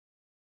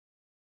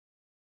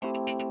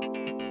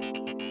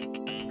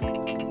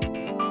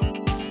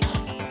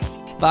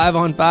Five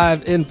on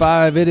five in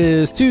five. It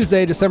is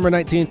Tuesday, December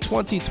 19th,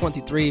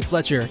 2023.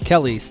 Fletcher,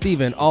 Kelly,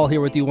 Steven, all here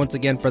with you once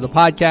again for the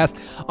podcast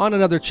on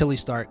another chilly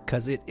start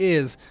because it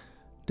is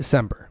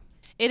December.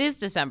 It is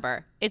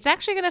December. It's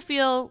actually going to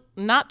feel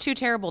not too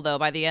terrible, though,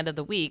 by the end of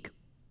the week,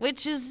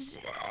 which is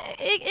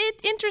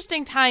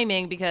interesting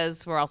timing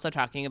because we're also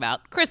talking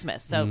about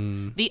Christmas. So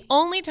the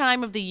only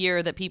time of the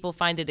year that people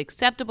find it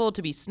acceptable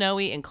to be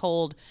snowy and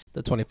cold.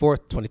 The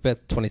 24th,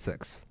 25th,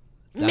 26th.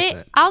 That's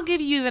it. I'll give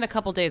you even a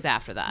couple days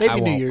after that.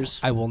 Maybe New Year's.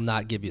 I will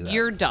not give you that.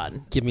 You're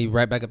done. Give me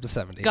right back up to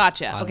 70.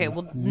 Gotcha. Okay,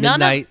 well,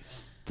 midnight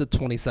to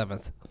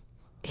 27th.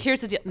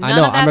 Here's the deal. I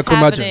know, I'm a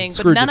curmudgeon.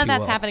 But none of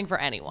that's happening for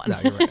anyone. No,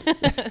 you're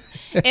right.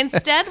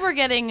 Instead, we're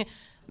getting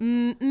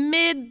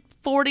mid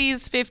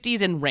 40s,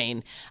 50s, and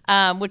rain,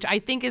 which I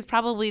think is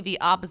probably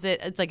the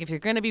opposite. It's like if you're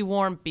going to be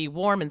warm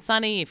and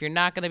sunny. If you're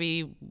not going to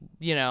be,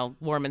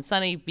 warm and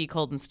sunny, be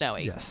cold and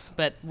snowy. Yes.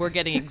 But we're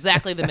getting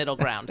exactly the middle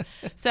ground.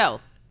 So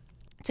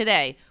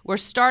today, we're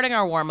starting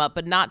our warm-up,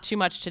 but not too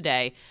much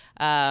today.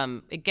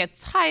 It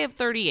gets high of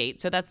 38,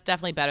 so that's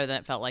definitely better than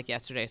it felt like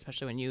yesterday,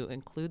 especially when you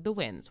include the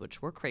winds,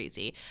 which were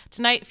crazy.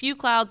 Tonight, few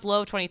clouds,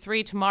 low of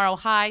 23. Tomorrow,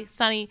 high,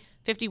 sunny,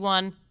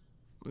 51.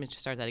 Let me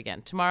just start that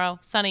again. Tomorrow,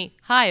 sunny,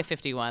 high of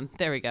 51.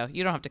 There we go.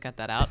 You don't have to cut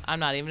that out.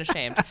 I'm not even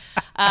ashamed.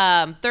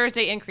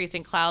 Thursday,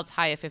 increasing clouds,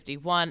 high of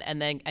 51.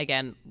 And then,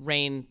 again,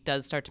 rain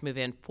does start to move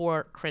in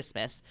for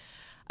Christmas.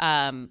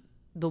 The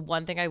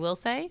one thing I will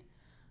say,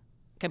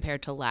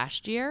 compared to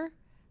last year,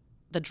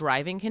 the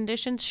driving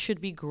conditions should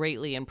be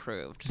greatly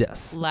improved.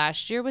 Yes.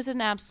 Last year was an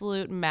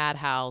absolute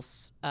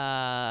madhouse.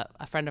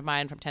 A friend of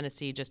mine from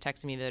Tennessee just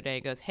texted me the other day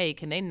and goes, hey,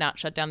 can they not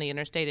shut down the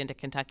interstate into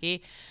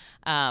Kentucky?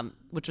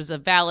 Which was a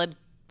valid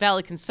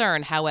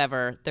concern.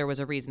 However, there was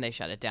a reason they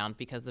shut it down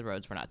because the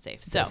roads were not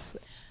safe. So Yes.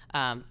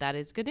 that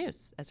is good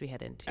news as we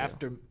head into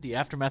After the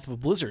aftermath of a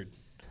blizzard.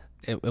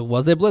 It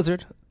was a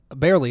blizzard.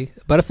 Barely,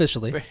 but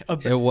officially. I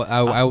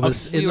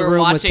was in we the were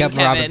room with watching Kevin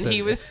Robinson.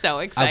 He was so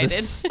I excited.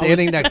 was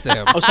standing next to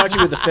him. I was talking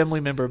with a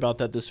family member about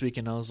that this week,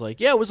 and I was like,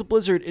 yeah, it was a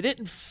blizzard. It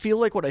didn't feel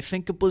like what I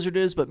think a blizzard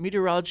is, but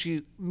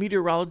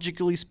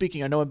meteorologically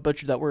speaking, I know I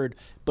butchered that word,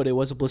 but it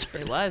was a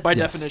blizzard. It was. By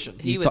Yes. definition.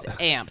 He was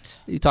amped.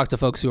 You talk to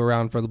folks who were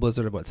around for the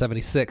blizzard of,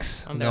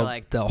 76? And they're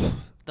like, they'll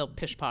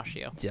pish-posh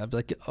you. I'd be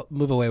like,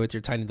 move away with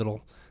your tiny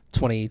little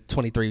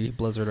 2023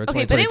 blizzard or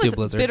Okay, 2022 but it was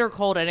blizzard. bitter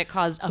cold, and it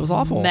caused was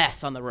awful.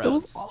 mess on the roads. It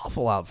was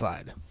awful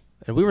outside.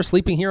 And we were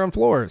sleeping here on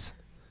floors.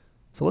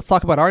 So let's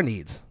talk about our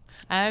needs.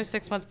 I was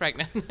 6 months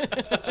pregnant.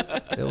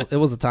 It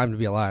was a time to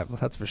be alive,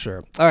 that's for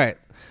sure. All right,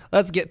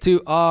 let's get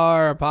to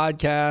our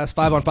podcast,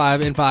 5 on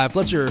 5 in 5.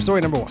 Fletcher, story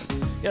number 1.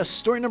 Yes,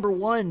 story number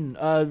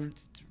 1.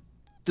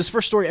 This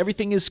first story,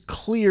 everything is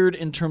cleared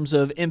in terms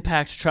of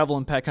travel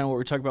impact, kind of what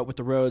we're talking about with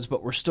the roads,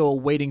 but we're still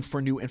waiting for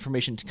new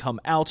information to come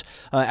out.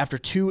 After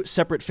 2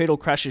 separate fatal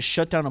crashes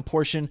shut down a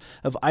portion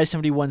of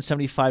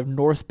I-71-75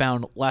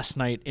 northbound last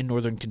night in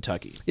northern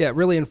Kentucky. Yeah,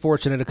 really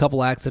unfortunate. A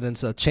couple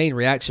accidents, a chain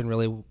reaction,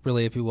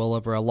 really, if you will,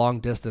 over a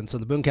long distance. So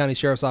the Boone County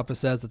Sheriff's Office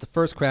says that the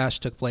first crash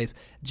took place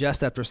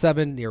just after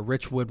 7 near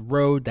Richwood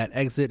Road. That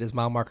exit is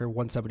mile marker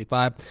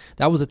 175.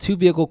 That was a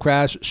 2-vehicle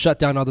crash, shut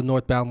down all the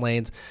northbound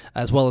lanes,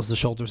 as well as the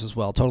shoulders as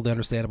well. Totally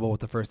understandable with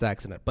the first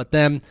accident. But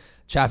then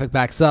traffic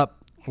backs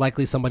up.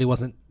 Likely somebody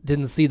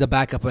didn't see the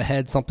backup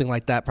ahead. Something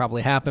like that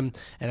probably happened.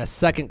 And a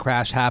second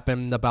crash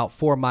happened about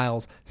 4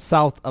 miles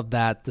south of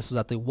that. This was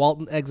at the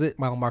Walton exit,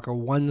 mile marker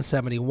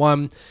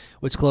 171,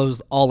 which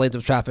closed all lanes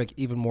of traffic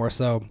even more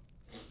so.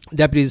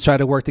 Deputies tried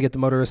to work to get the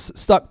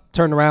motorists stuck,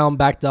 turned around,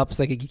 backed up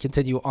so they could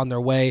continue on their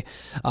way.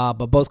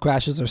 But both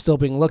crashes are still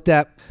being looked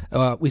at.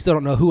 We still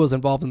don't know who was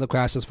involved in the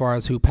crash as far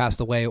as who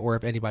passed away or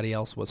if anybody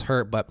else was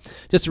hurt. But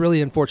just a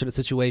really unfortunate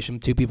situation.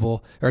 2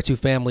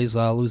 families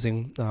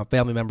losing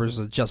family members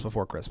just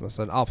before Christmas.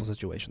 An awful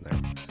situation there.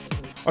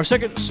 Our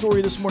second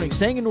story this morning,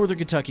 staying in northern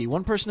Kentucky,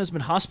 one person has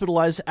been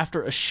hospitalized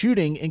after a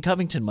shooting in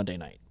Covington Monday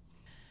night.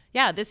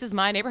 Yeah, this is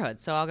my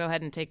neighborhood, so I'll go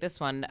ahead and take this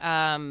one.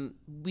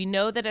 We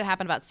know that it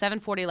happened about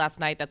 7:40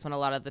 last night. That's when a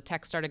lot of the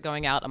texts started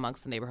going out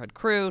amongst the neighborhood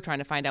crew, trying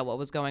to find out what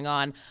was going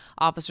on.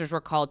 Officers were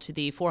called to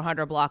the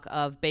 400 block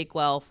of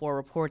Bakewell for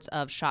reports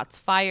of shots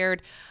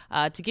fired.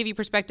 To give you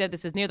perspective,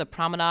 this is near the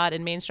Promenade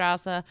in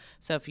Mainstrasse.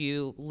 So if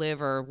you live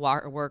or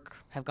work,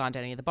 have gone to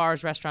any of the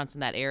bars, restaurants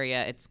in that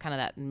area, it's kind of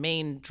that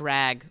main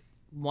drag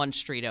one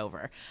street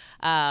over.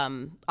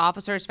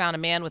 Officers found a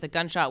man with a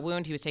gunshot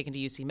wound. He was taken to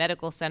UC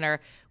Medical Center.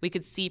 We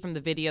could see from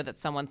the video that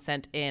someone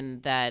sent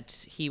in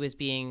that he was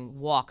being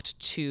walked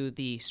to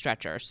the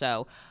stretcher.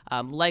 So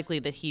likely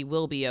that he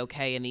will be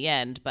okay in the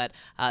end, but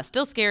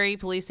still scary.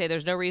 Police say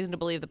there's no reason to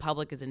believe the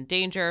public is in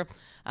danger,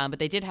 but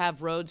they did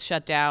have roads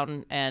shut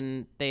down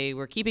and they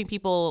were keeping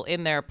people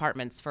in their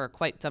apartments for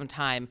quite some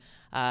time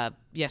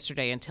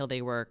yesterday until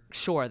they were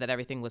sure that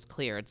everything was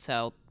cleared.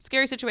 So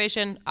scary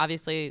situation.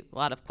 Obviously, a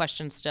lot of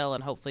questions still,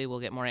 and hopefully we'll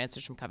get more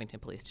answers from Covington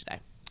Police today.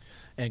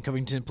 And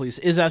Covington Police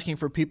is asking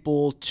for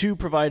people to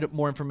provide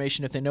more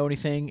information if they know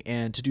anything,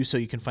 and to do so,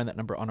 you can find that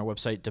number on our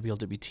website,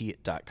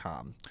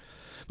 WLWT.com.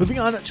 Moving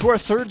on to our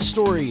third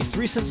story.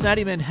 3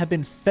 Cincinnati men have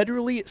been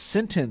federally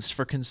sentenced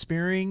for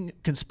conspiring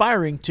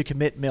to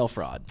commit mail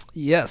fraud.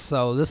 Yes,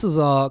 so this is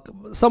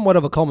somewhat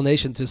of a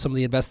culmination to some of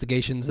the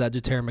investigations that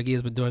Jatera McGee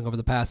has been doing over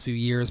the past few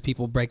years.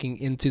 People breaking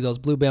into those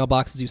blue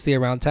mailboxes you see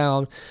around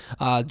town,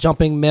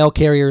 jumping mail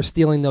carriers,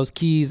 stealing those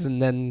keys,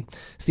 and then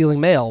stealing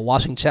mail,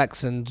 washing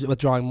checks, and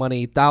withdrawing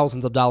money,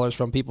 thousands of dollars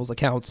from people's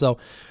accounts. So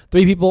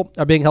 3 people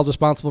are being held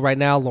responsible right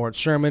now: Lawrence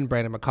Sherman,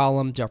 Brandon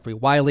McCollum, Jeffrey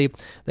Wiley.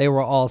 They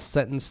were all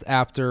sentenced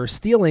after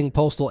stealing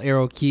postal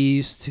arrow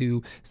keys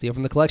to steal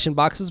from the collection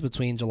boxes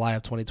between July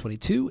of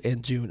 2022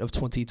 and June of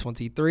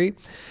 2023.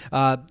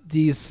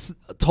 These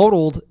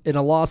totaled in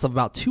a loss of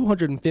about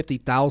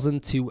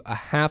 $250,000 to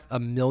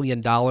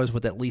 $500,000,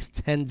 with at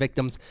least 10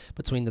 victims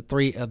between the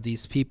 3 of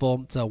these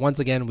people. So once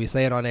again, we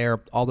say it on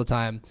air all the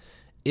time: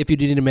 if you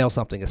do need to mail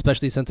something,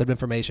 especially sensitive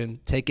information,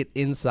 take it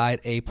inside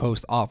a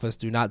post office.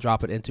 Do not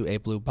drop it into a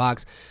blue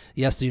box.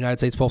 Yes, the United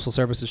States Postal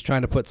Service is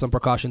trying to put some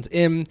precautions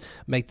in,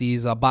 make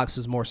these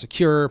boxes more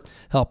secure,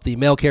 help the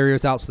mail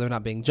carriers out so they're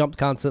not being jumped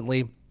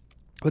constantly.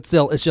 But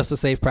still, it's just a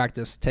safe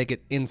practice. Take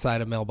it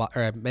inside a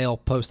mail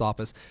post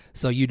office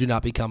so you do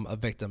not become a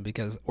victim,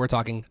 because we're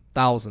talking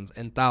thousands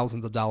and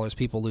thousands of dollars,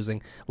 people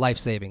losing life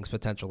savings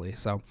potentially.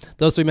 So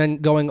those 3 men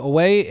going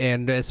away,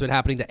 and it's been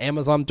happening to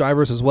Amazon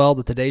drivers as well.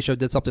 The Today Show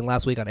did something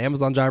last week on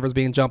Amazon drivers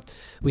being jumped.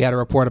 We had a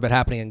report of it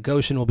happening in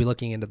Goshen. We'll be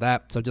looking into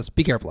that. So just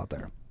be careful out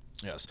there.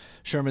 Yes.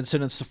 Sherman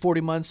sentenced to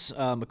 40 months,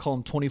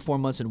 McCollum 24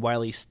 months, and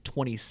Wiley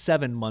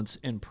 27 months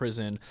in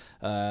prison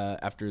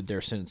after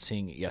their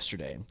sentencing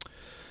yesterday.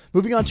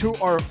 Moving on to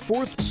our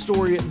fourth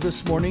story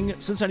this morning.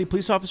 Cincinnati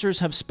police officers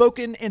have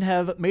spoken and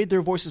have made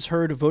their voices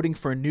heard, voting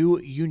for a new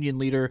union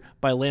leader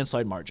by a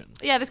landslide margin.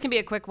 Yeah, this can be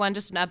a quick one.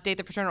 Just an update.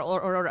 The Fraternal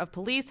Order of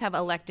Police have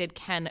elected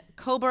Ken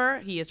Kober.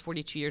 He is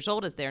 42 years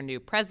old, as their new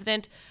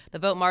president. The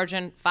vote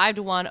margin,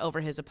 5-1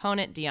 over his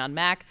opponent, Dion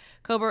Mack.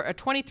 Kober, a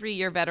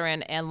 23-year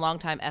veteran and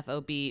longtime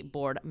FOB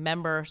board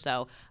member.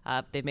 So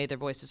they've made their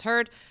voices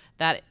heard.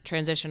 That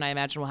transition, I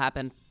imagine, will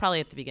happen probably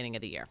at the beginning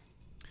of the year.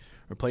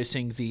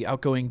 Replacing the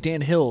outgoing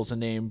Dan Hills, a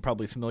name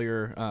probably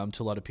familiar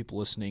to a lot of people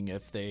listening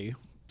if they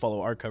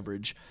follow our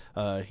coverage.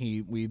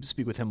 We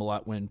speak with him a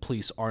lot when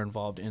police are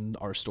involved in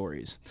our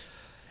stories.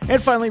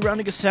 And finally,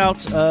 rounding us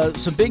out,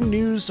 some big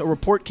news. A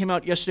report came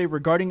out yesterday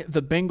regarding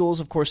the Bengals.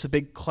 Of course, the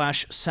big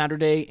clash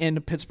Saturday in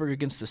Pittsburgh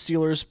against the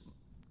Steelers.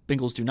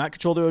 Bengals do not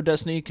control their own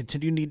destiny,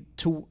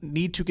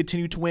 need to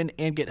continue to win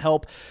and get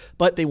help,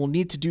 but they will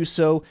need to do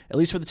so, at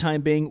least for the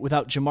time being,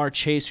 without Jamar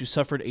Chase, who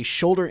suffered a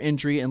shoulder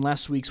injury in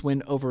last week's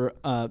win over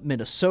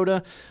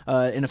Minnesota.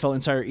 NFL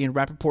insider Ian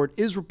Rappaport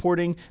is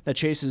reporting that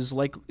Chase is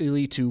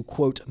likely to,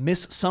 quote,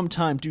 miss some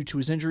time due to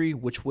his injury,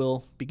 which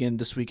will begin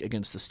this week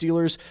against the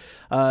Steelers.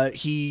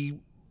 He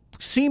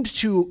seemed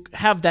to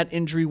have that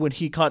injury when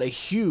he caught a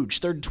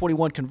huge 3rd and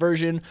 21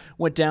 conversion,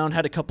 went down,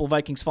 had a couple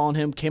Vikings fall on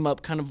him, came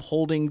up kind of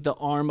holding the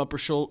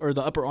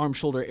upper arm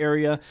shoulder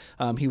area.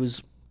 He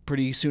was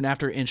pretty soon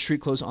after in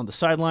street clothes on the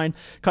sideline.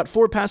 Caught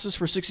 4 passes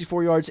for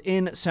 64 yards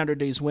in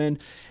Saturday's win,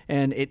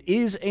 and it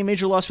is a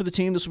major loss for the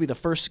team. This will be the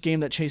first game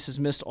that Chase has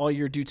missed all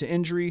year due to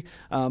injury.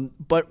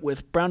 But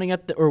with Browning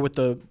at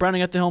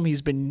the helm,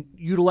 he's been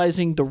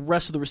utilizing the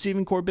rest of the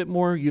receiving core a bit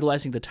more,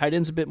 utilizing the tight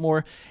ends a bit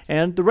more,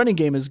 and the running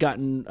game has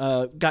gotten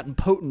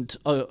potent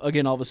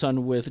again all of a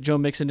sudden with Joe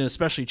Mixon and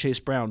especially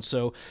Chase Brown.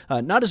 So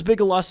not as big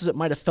a loss as it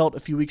might have felt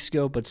a few weeks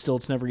ago, but still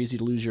it's never easy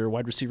to lose your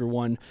wide receiver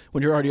 1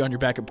 when you're already on your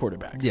backup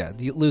quarterback. Yeah,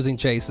 losing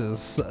Chase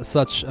is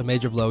such a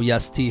major blow.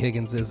 Yes, T.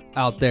 Higgins is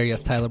out there.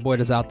 Yes, Tyler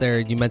Boyd is out there.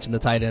 You mentioned the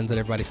tight ends and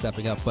everybody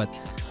stepping up, but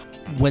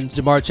when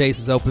Jamar Chase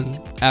is open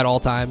at all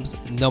times,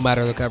 no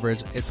matter the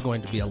coverage, it's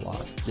going to be a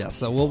loss. Yes,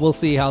 so we'll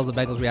see how the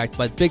Bengals react.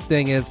 But big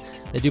thing is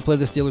they do play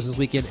the Steelers this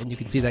weekend, and you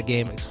can see that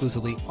game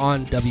exclusively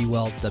on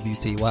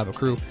WLWT. We'll have a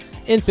crew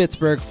in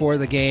Pittsburgh for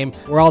the game.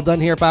 We're all done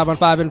here, 5 on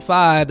 5 and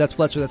 5. That's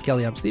Fletcher. That's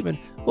Kelly. I'm Steven.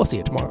 We'll see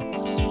you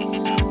tomorrow.